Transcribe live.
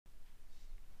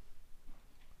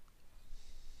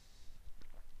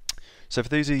So for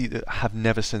those of you that have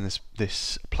never seen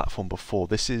this platform before,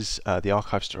 this is the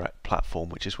Archives Direct platform,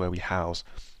 which is where we house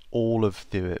all of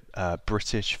the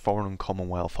British Foreign and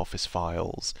Commonwealth Office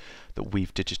files that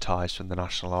we've digitised from the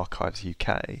National Archives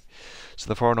UK. So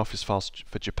the Foreign Office files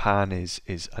for Japan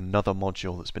is another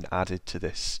module that's been added to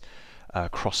this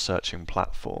cross-searching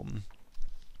platform.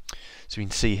 So you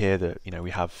can see here that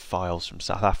we have files from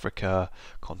South Africa,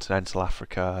 continental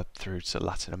Africa, through to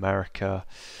Latin America.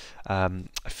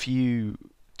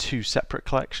 Two separate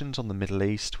collections on the Middle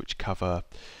East, which cover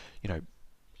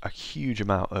a huge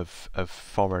amount of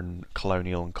foreign,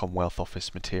 colonial and Commonwealth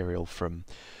Office material from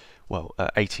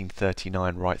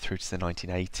 1839 right through to the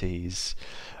 1980s,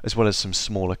 as well as some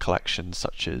smaller collections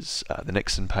such as the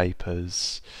Nixon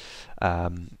papers,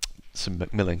 some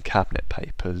Macmillan Cabinet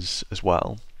papers as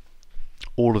well.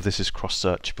 All of this is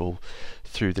cross-searchable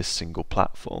through this single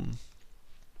platform.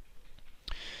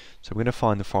 So we're going to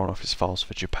find the Foreign Office files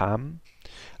for Japan,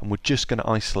 and we're just going to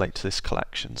isolate to this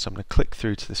collection. So I'm going to click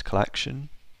through to this collection.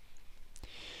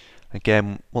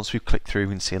 Again, once we've clicked through,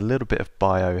 we can see a little bit of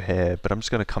bio here, but I'm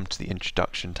just going to come to the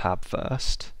Introduction tab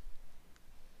first.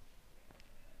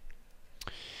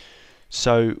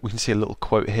 So we can see a little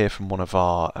quote here from one of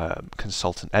our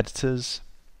consultant editors.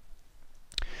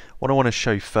 What I want to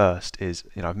show first is,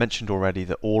 I've mentioned already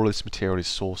that all this material is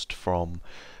sourced from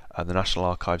the National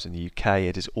Archives in the UK.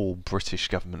 It is all British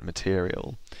government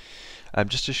material.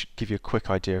 Just to give you a quick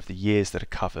idea of the years that are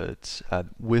covered,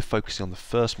 we're focusing on the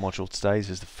first module today. This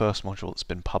is the first module that's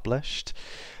been published,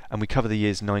 and we cover the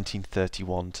years 1931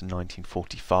 to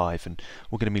 1945, and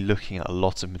we're going to be looking at a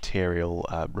lot of material,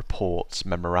 reports,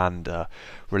 memoranda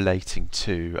relating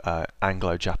to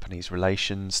Anglo-Japanese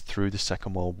relations through the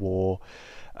Second World War,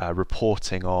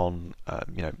 reporting on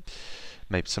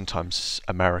maybe sometimes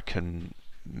American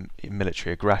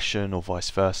military aggression or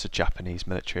vice versa, Japanese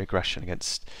military aggression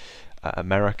against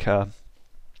America,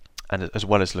 and as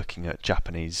well as looking at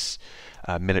Japanese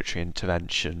military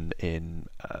intervention in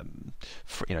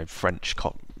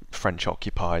French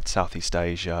occupied Southeast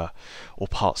Asia or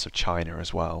parts of China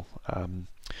as well.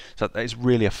 So that is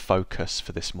really a focus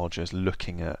for this module, is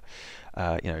looking at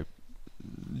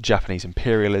Japanese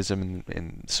imperialism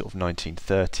in sort of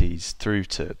 1930s through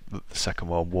to the Second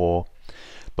World War,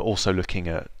 but also looking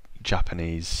at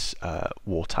Japanese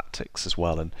war tactics as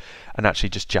well, and actually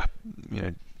just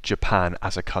Japan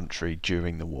as a country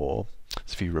during the war.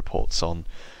 There's a few reports on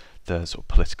the sort of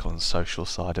political and social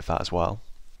side of that as well.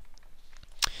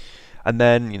 And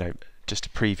then just to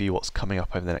preview what's coming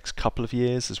up over the next couple of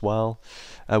years as well,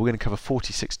 we're going to cover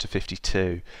 46 to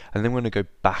 52, and then we're going to go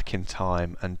back in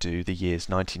time and do the years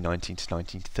 1919 to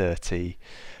 1930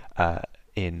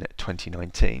 in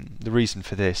 2019. The reason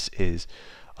for this is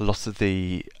a lot of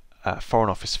the Foreign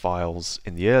Office files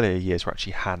in the earlier years were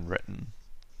actually handwritten,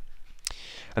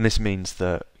 and this means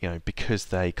that because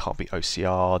they can't be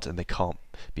OCR'd and they can't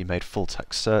be made full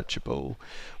text searchable,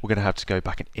 we're going to have to go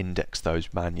back and index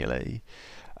those manually,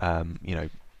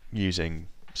 using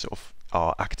sort of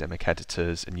our academic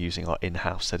editors and using our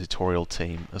in-house editorial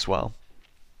team as well.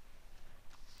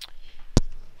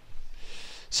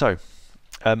 So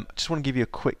just want to give you a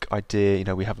quick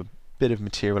idea. We have a bit of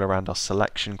material around our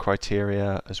selection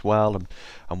criteria as well,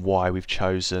 and why we've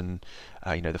chosen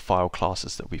the file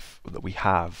classes that we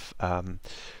have.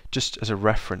 Just as a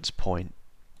reference point,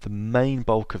 the main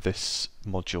bulk of this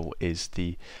module is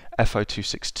the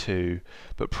FO262,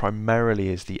 but primarily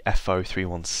is the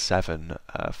FO317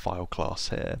 file class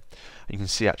here. You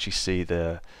can actually see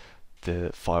the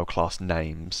file class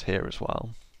names here as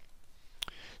well.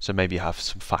 So maybe you have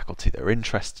some faculty that are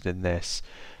interested in this.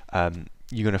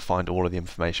 You're going to find all of the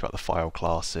information about the file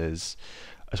classes,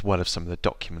 as well as some of the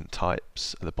document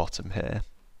types at the bottom here.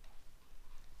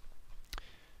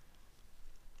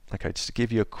 Okay, just to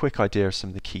give you a quick idea of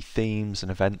some of the key themes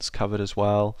and events covered as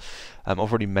well. I've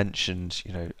already mentioned,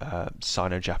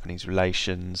 Sino-Japanese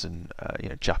relations and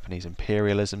Japanese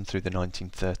imperialism through the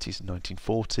 1930s and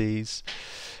 1940s,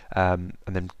 and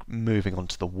then moving on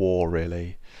to the war,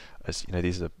 really, as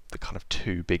these are the kind of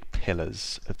two big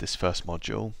pillars of this first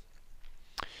module.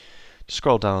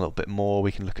 Scroll down a little bit more,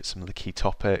 we can look at some of the key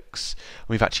topics.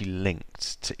 We've actually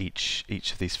linked to each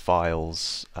of these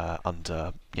files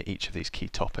under each of these key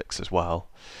topics as well.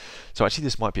 So actually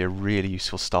this might be a really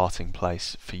useful starting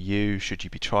place for you, should you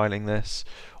be trialing this,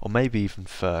 or maybe even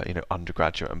for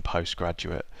undergraduate and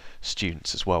postgraduate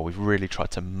students as well. We've really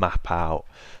tried to map out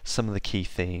some of the key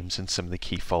themes and some of the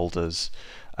key folders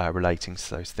relating to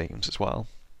those themes as well.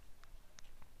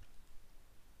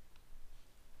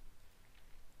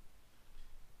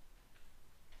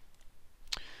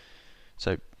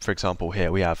 So, for example,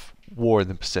 here we have War in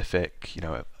the Pacific,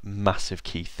 a massive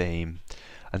key theme,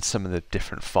 and some of the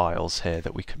different files here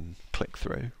that we can click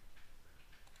through.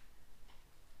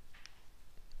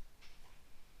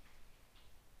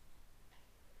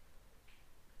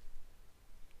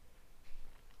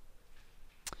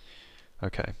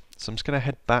 Okay, so I'm just going to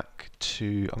head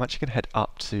I'm actually going to head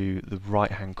up to the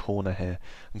right hand corner here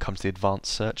and come to the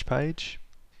advanced search page.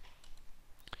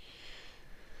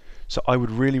 So I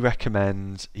would really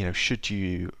recommend, should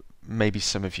you, maybe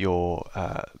some of your,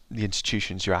 the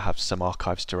institutions you have some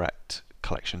Archives Direct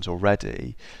collections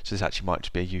already, so this actually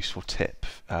might be a useful tip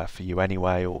for you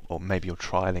anyway, or maybe you're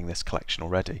trialing this collection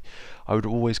already. I would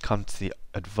always come to the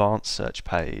advanced search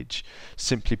page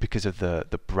simply because of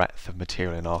the breadth of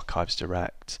material in Archives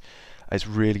Direct. It's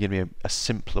really going to be a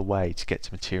simpler way to get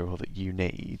to material that you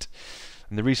need.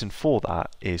 And the reason for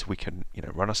that is we can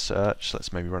run a search.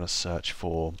 Let's maybe run a search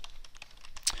for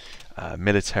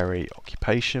military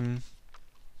occupation.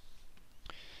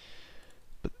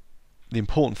 But the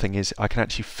important thing is I can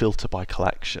actually filter by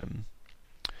collection.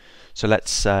 So let's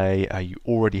say you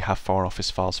already have Foreign Office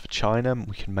files for China.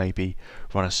 We can maybe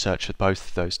run a search for both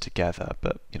of those together.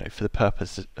 But for the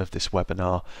purpose of this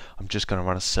webinar, I'm just going to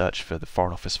run a search for the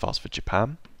Foreign Office files for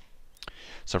Japan.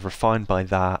 So I've refined by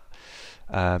that.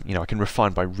 I can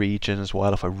refine by region as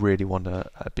well if I really want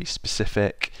to be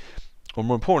specific. Or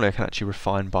more importantly, I can actually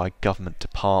refine by government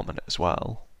department as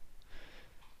well,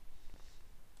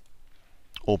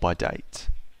 or by date.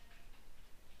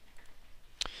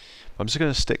 I'm just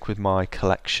going to stick with my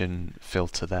collection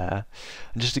filter there,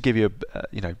 and just to give you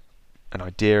an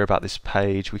idea about this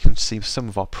page, we can see some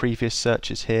of our previous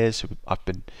searches here. So I've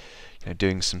been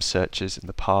doing some searches in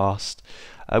the past.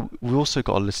 We've also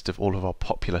got a list of all of our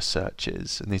popular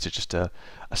searches, and these are just a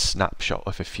snapshot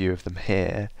of a few of them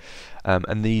here.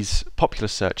 And these popular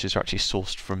searches are actually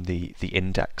sourced from the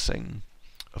indexing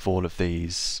of all of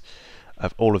these,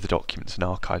 of all of the documents in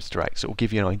Archives Direct. So it will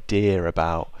give you an idea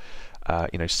about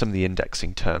some of the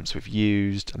indexing terms we've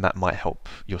used, and that might help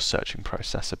your searching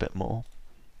process a bit more.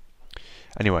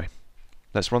 Anyway,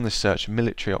 let's run this search,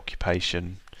 military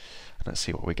occupation, and let's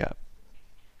see what we get.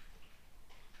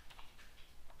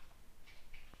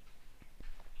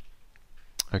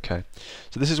 Okay,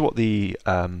 so this is what the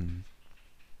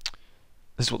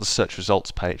search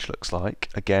results page looks like.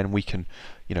 Again, we can,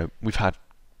 we've had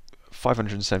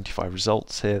 575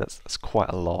 results here. That's quite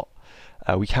a lot.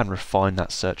 We can refine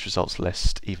that search results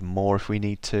list even more if we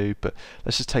need to, but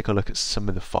let's just take a look at some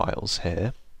of the files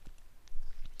here.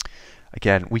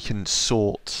 Again, we can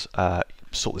sort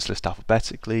this list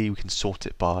alphabetically. We can sort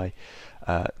it by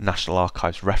National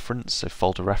Archives reference, so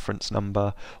folder reference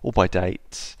number, or by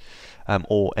date,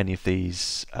 or any of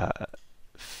these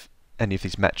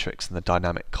metrics in the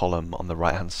dynamic column on the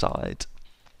right hand side.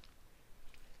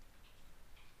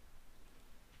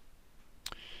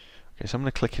 Okay, so I'm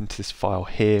going to click into this file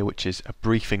here, which is a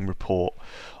briefing report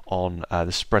on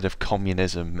the spread of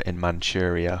communism in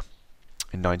Manchuria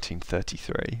in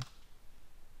 1933.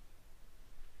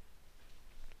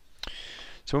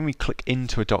 So when we click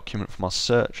into a document from our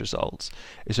search results,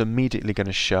 it's immediately going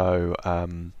to show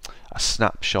a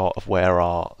snapshot of where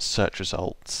our search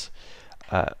results,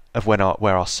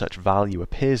 where our search value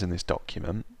appears in this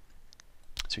document.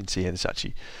 So you can see here there's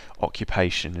actually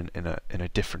occupation in a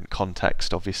different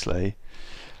context, obviously.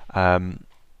 But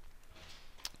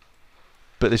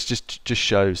this just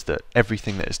shows that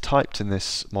everything that is typed in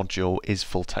this module is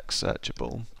full text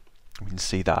searchable. We can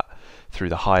see that through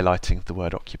the highlighting of the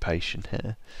word occupation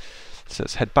here. So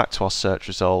let's head back to our search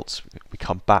results. We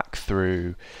come back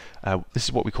through, this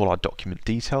is what we call our document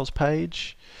details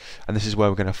page, and this is where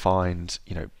we're going to find,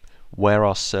 where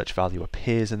our search value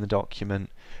appears in the document.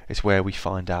 It's where we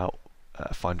find all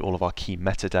of our key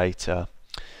metadata,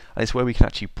 and it's where we can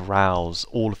actually browse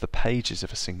all of the pages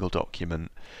of a single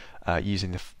document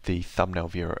using the thumbnail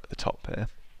viewer at the top here.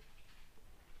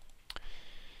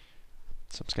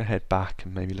 So I'm just going to head back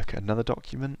and maybe look at another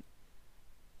document.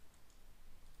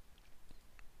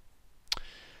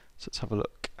 So let's have a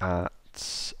look at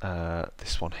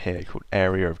this one here called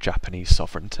Area of Japanese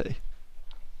Sovereignty.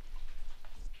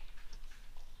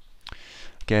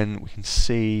 Again, we can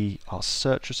see our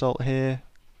search result here.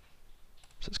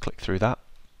 So let's click through that.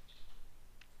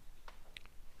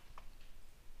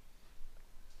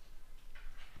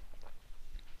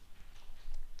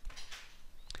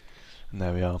 And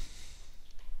there we are.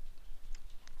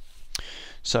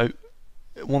 So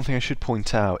one thing I should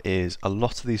point out is a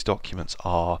lot of these documents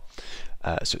are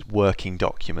working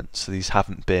documents. So these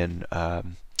haven't been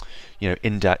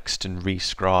indexed and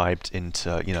rescribed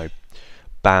into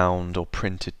bound or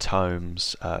printed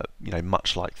tomes, you know,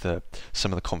 much like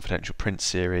some of the confidential print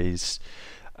series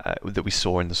that we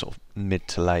saw in the sort of mid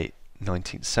to late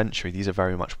 19th century. These are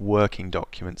very much working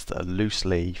documents that are loose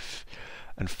leaf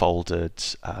and folded,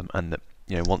 and that,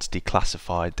 you know, once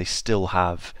declassified, they still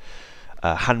have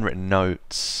handwritten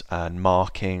notes and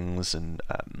markings and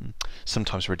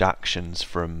sometimes redactions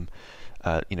from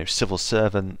you know, civil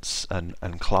servants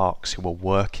and clerks who were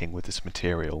working with this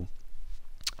material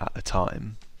at the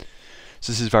time.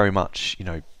 So this is very much, you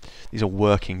know, these are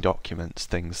working documents,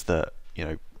 things that, you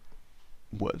know,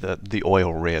 the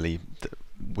oil really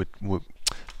would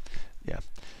yeah.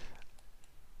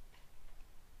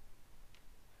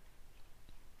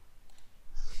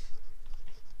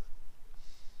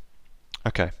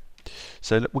 Okay,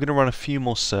 so we're going to run a few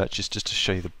more searches just to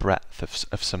show you the breadth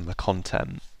of some of the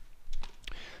content.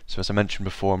 So as I mentioned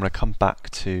before, I'm going to come back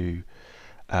to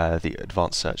the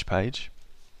advanced search page.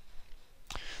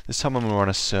 This time I'm going to run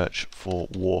a search for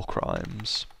war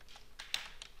crimes.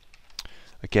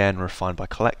 Again, refined by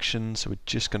collection, so we're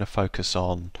just going to focus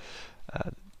on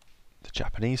the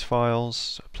Japanese files.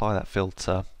 So apply that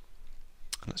filter,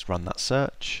 and let's run that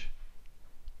search.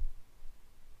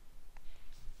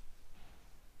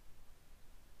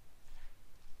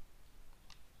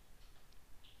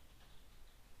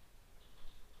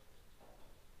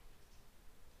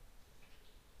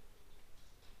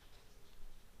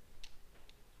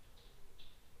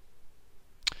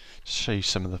 Just show you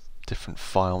some of the different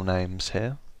file names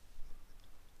here.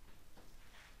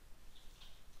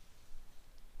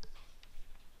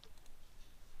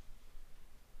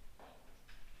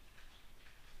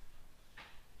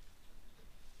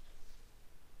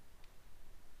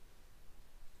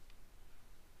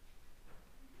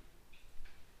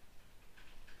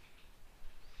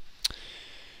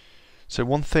 So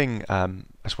one thing I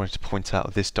just wanted to point out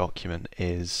of this document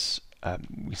is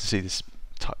we can see this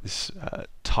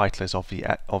title is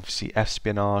obviously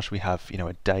espionage. We have, you know,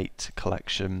 a date,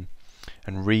 collection,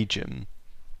 and region.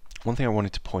 One thing I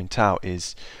wanted to point out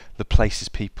is the places,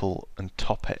 people, and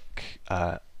topic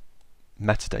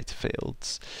metadata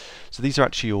fields. So these are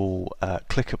actually all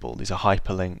clickable. These are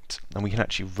hyperlinked, and we can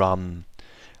actually run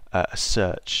a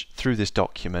search through this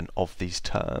document of these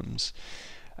terms.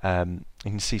 You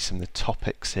can see some of the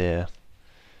topics here.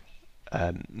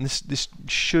 This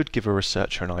should give a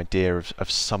researcher an idea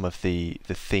of some of the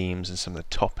themes and some of the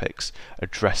topics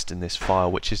addressed in this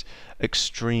file, which is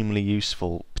extremely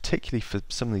useful, particularly for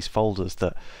some of these folders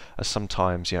that are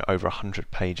sometimes, you know, over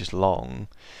 100 pages long,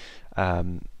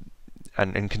 and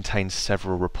contain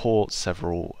several reports,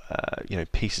 several you know,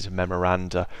 pieces of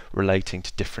memoranda relating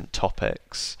to different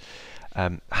topics.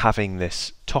 Having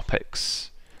this topics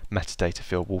metadata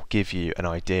field will give you an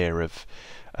idea of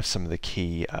some of the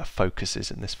key focuses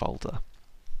in this folder.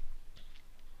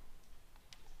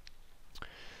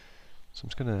 So I'm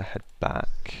just going to head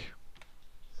back.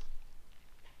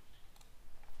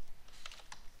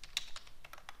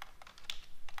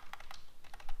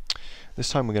 This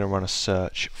time we're going to run a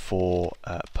search for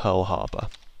Pearl Harbor.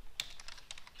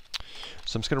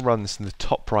 So I'm just going to run this in the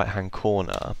top right hand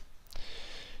corner.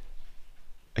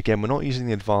 Again, we're not using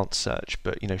the advanced search,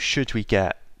 but, you know, should we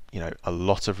get, you know, a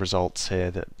lot of results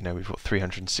here, that, you know, we've got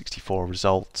 364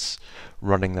 results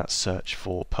running that search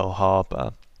for Pearl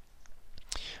Harbor.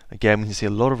 Again, we can see a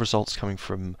lot of results coming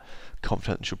from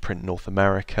Confidential Print North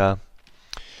America.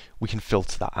 We can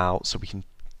filter that out, so we can,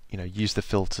 you know, use the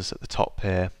filters at the top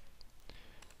here,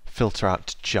 filter out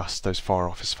to just those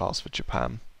Foreign Office files for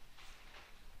Japan.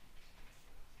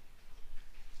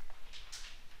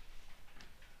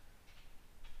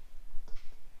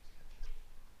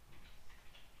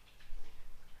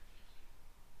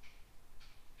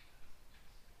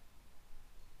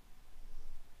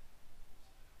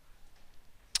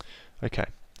 Okay,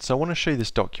 so I want to show you this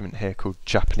document here called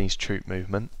Japanese Troop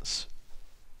Movements.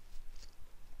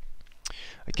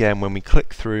 Again, when we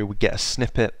click through, we get a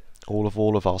snippet, all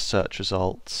of our search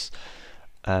results.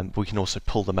 We can also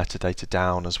pull the metadata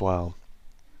down as well.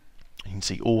 You can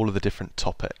see all of the different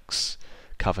topics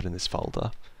covered in this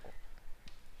folder.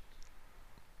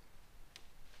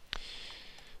 I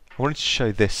wanted to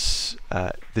show this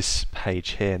this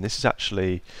page here, and this is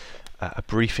actually a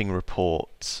briefing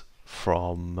report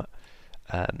from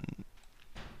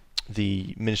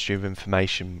the Ministry of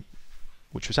Information,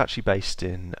 which was actually based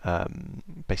in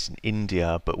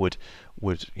India, but would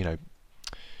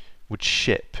would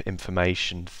ship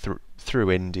information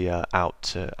through India out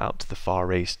to the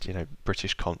Far East. You know,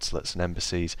 British consulates and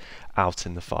embassies out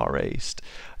in the Far East.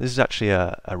 This is actually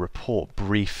a report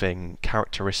briefing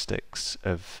characteristics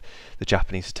of the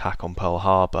Japanese attack on Pearl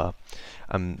Harbor,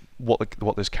 and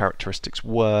what those characteristics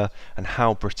were, and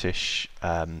how British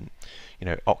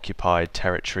occupied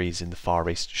territories in the Far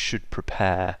East should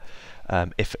prepare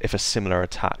if a similar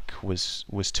attack was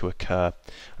to occur.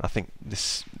 And I think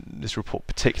this report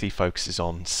particularly focuses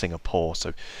on Singapore.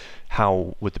 So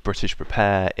how would the British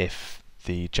prepare if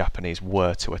the Japanese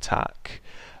were to attack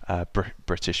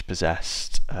British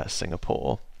possessed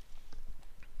Singapore?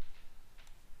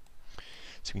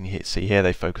 So you can see here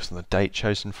they focus on the date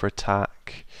chosen for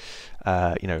attack,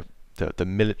 the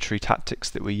military tactics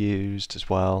that were used as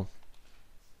well.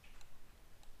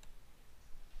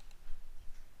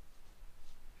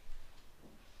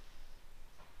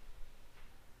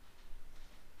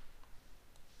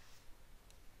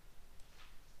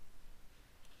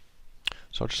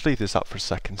 So I'll just leave this up for a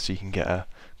second so you can get a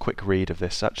quick read of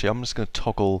this. Actually, I'm just going to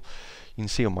toggle. You can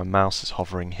see on my mouse is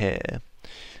hovering here.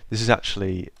 This is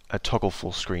actually a toggle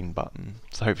full screen button.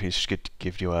 So hopefully it's good to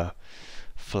give you a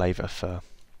flavour for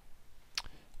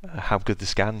how good the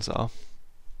scans are.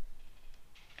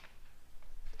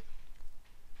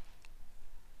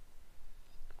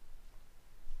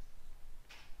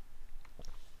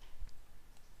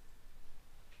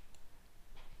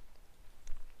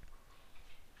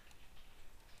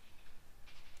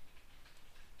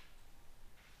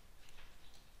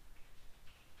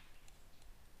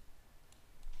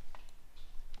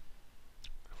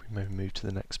 Move to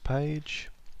the next page.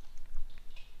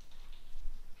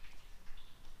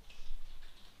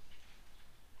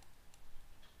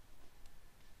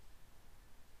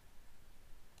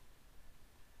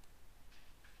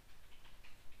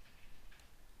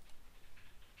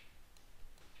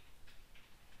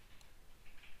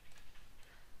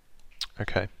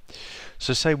 Okay,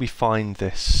 so say we find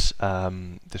this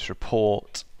this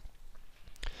report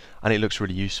and it looks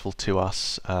really useful to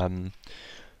us.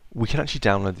 We can actually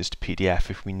download this to PDF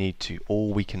if we need to,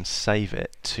 or we can save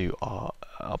it to our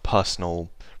personal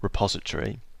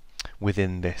repository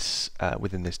within this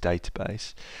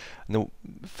database. And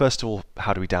first of all,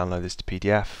 how do we download this to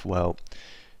PDF? Well,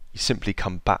 you simply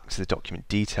come back to the document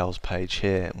details page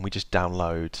here, and we just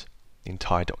download the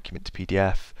entire document to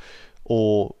PDF,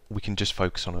 or we can just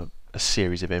focus on a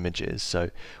series of images.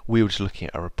 So we were just looking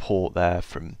at a report there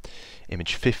from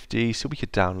image 50, so we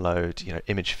could download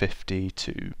image 50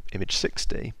 to image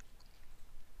 60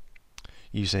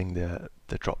 using the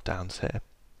drop downs here.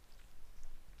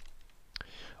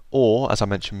 Or, as I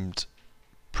mentioned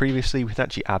previously, we can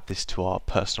actually add this to our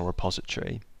personal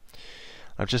repository.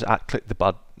 I've just clicked the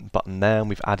button there and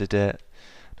we've added it.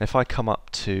 And if I come up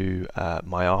to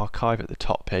my archive at the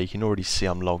top here, you can already see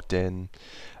I'm logged in.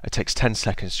 It takes 10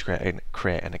 seconds to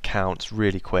create an account. It's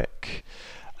really quick.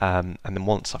 And then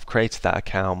once I've created that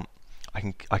account,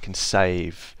 I can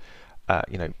save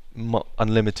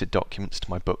unlimited documents to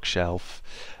my bookshelf.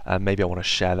 Maybe I want to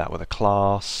share that with a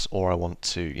class, or I want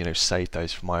to save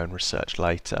those for my own research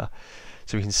later.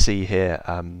 So we can see here,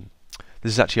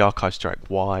 this is actually Archives Direct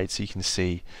wide, so you can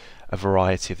see a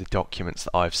variety of the documents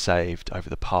that I've saved over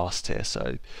the past here.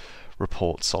 So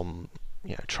reports on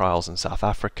trials in South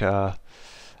Africa,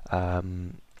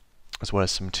 as well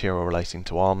as some material relating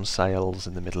to arms sales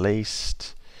in the Middle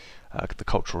East, the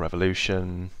Cultural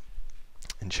Revolution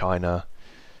in China.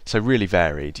 So really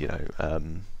varied,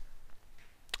 and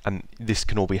this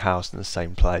can all be housed in the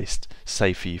same place,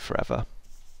 safe for you forever.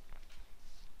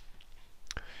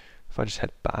 If I just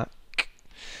head back,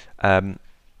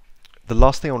 the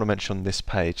last thing I want to mention on this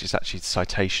page is actually the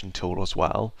citation tool as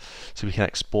well. So we can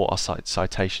export our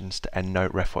citations to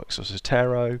EndNote, RefWorks, or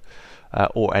Zotero,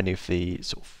 or any of the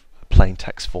sort of plain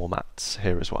text formats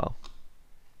here as well.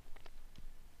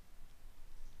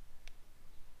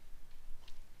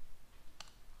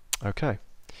 Okay,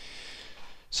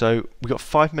 so we've got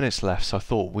 5 minutes left, so I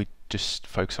thought we'd just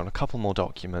focus on a couple more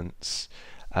documents,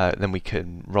 then we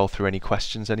can roll through any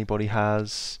questions anybody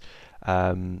has,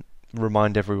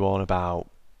 remind everyone about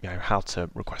how to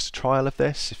request a trial of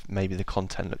this if maybe the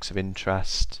content looks of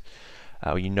interest,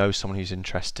 or someone who's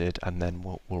interested, and then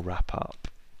we'll wrap up.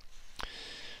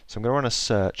 So I'm going to run a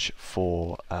search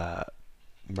for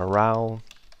morale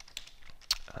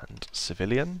and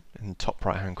civilian in the top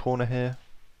right hand corner here.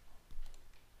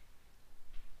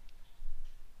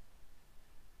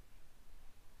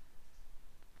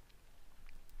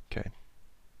 Okay.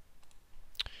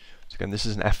 So again, this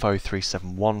is an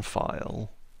FO371 file.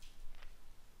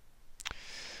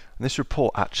 And this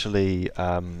report actually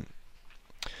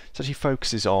So actually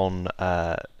focuses on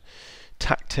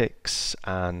tactics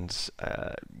and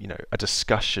a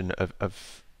discussion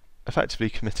of effectively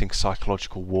committing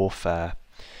psychological warfare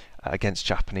against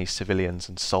Japanese civilians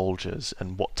and soldiers,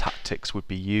 and what tactics would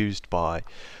be used by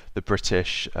the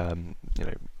British,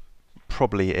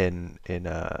 probably in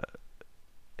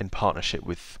partnership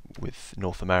with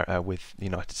North America, with the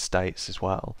United States as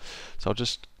well. So I'll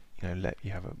just let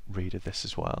you have a read of this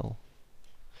as well.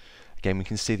 Again, we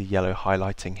can see the yellow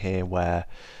highlighting here where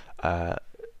the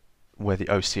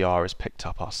OCR has picked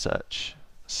up our search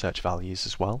values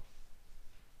as well.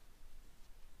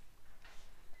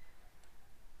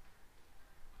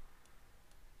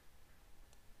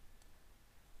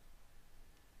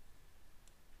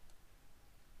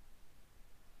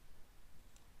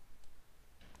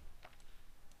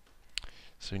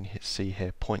 So you can see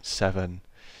here, point 7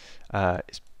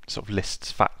 sort of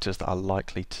lists factors that are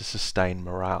likely to sustain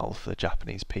morale for the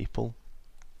Japanese people.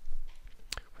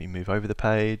 We move over the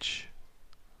page.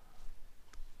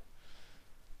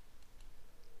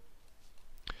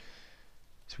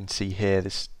 So we can see here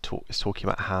this is talking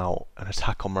about how an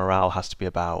attack on morale has to be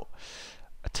about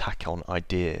attack on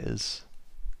ideas.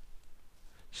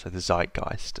 So the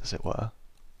zeitgeist, as it were.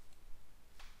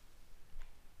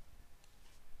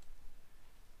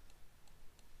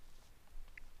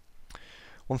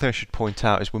 One thing I should point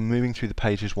out is we're moving through the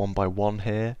pages one by one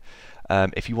here.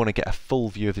 If you want to get a full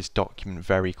view of this document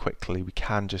very quickly, we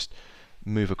can just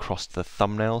move across to the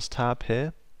thumbnails tab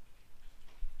here,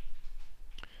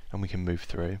 and we can move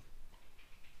through.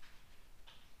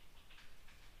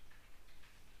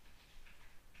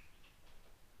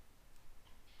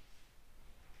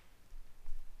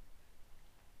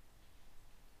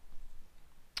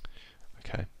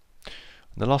 Okay.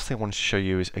 And the last thing I wanted to show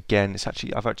you is, again,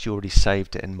 I've actually already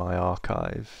saved it in my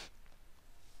archive.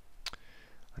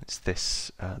 And it's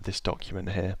this this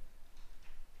document here.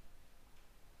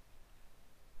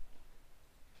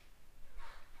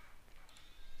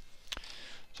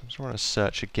 So I'm just going to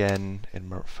search again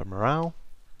for morale.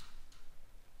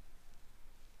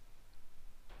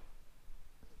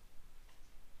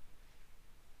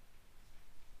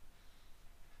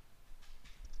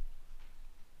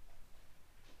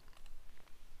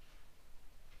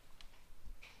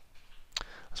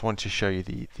 I just wanted to show you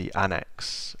the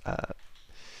annex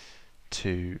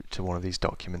to one of these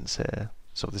documents here.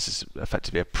 So this is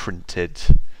effectively a printed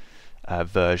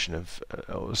version of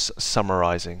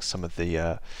summarising some of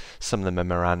the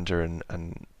memoranda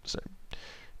and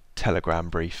telegram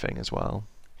briefing as well.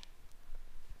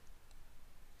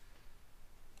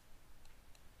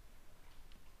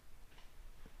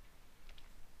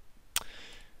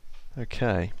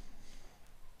 Okay.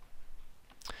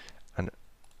 And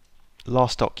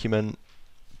last document,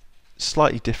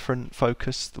 slightly different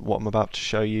focus than what I'm about to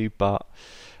show you, but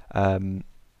I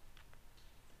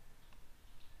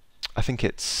think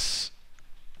it's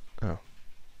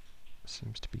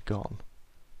seems to be gone.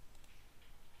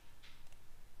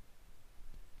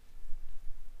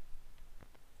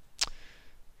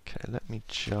 Okay, let me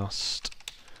just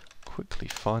quickly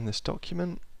find this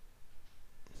document.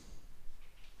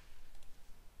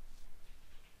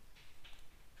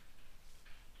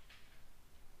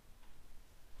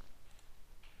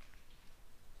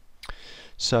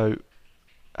 So,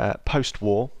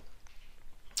 post-war,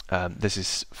 there's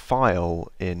this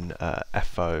file in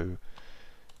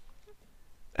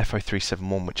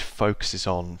FO371 which focuses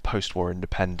on post-war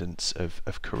independence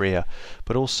of Korea,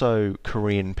 but also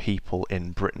Korean people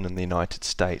in Britain and the United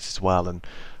States as well, and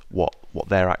what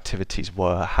their activities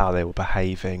were, how they were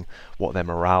behaving, what their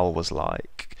morale was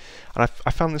like. And I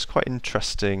found this quite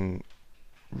interesting,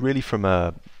 really from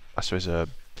a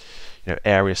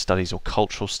area studies or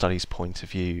cultural studies point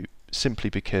of view, simply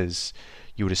because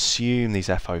you would assume these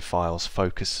FO files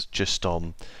focus just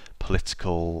on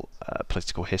political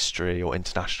history or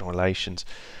international relations.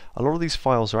 A lot of these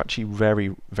files are actually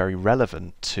very, very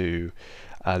relevant to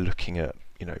looking at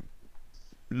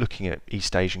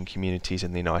East Asian communities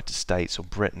in the United States or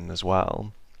Britain as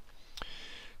well.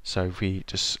 So if we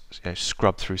just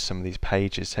scrub through some of these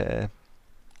pages here,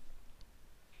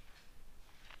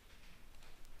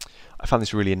 I found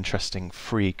this really interesting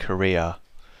Free Korea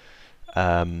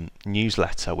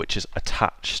newsletter, which is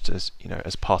attached as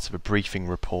part of a briefing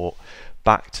report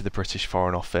back to the British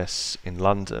Foreign Office in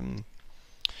London.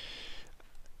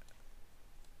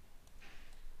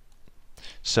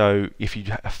 So if you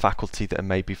have a faculty that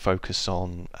may be focused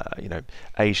on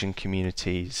Asian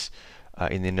communities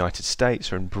in the United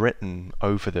States or in Britain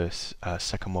over the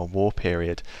Second World War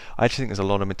period, I actually think there's a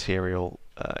lot of material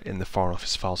in the Foreign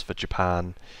Office files for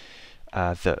Japan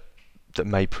that that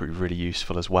may prove really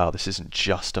useful as well. This isn't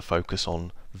just a focus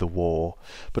on the war,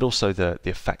 but also the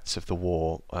effects of the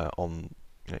war on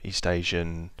East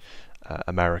Asian,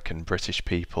 American, British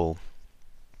people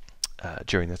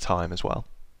during the time as well.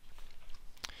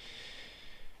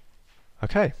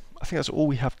 Okay, I think that's all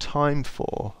we have time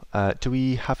for. Do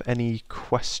we have any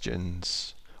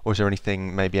questions? Or is there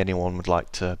anything maybe anyone would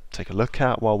like to take a look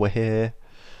at while we're here?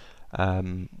 If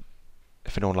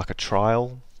anyone would like a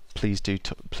trial, please do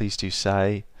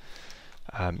say.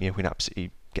 We can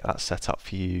absolutely get that set up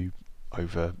for you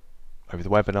over the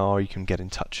webinar. You can get in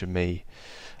touch with me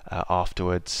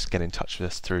afterwards. Get in touch with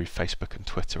us through Facebook and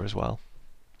Twitter as well.